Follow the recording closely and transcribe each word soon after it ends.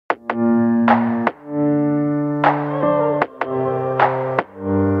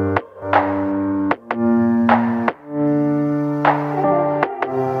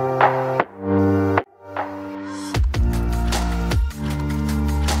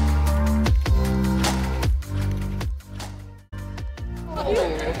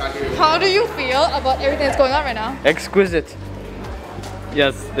How do you feel about everything that's going on right now? Exquisite.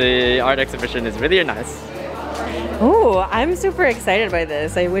 Yes, the art exhibition is really nice. Oh, I'm super excited by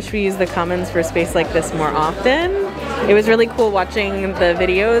this. I wish we used the Commons for space like this more often. It was really cool watching the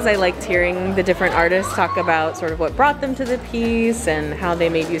videos. I liked hearing the different artists talk about sort of what brought them to the piece and how they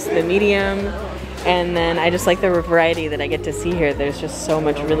made use of the medium. And then I just like the variety that I get to see here. There's just so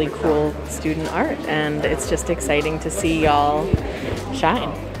much really cool student art, and it's just exciting to see y'all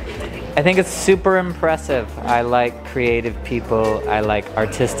shine. I think it's super impressive. I like creative people, I like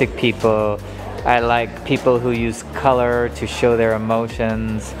artistic people, I like people who use color to show their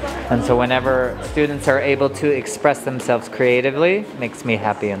emotions. And so whenever students are able to express themselves creatively, it makes me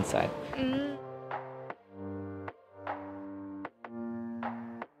happy inside.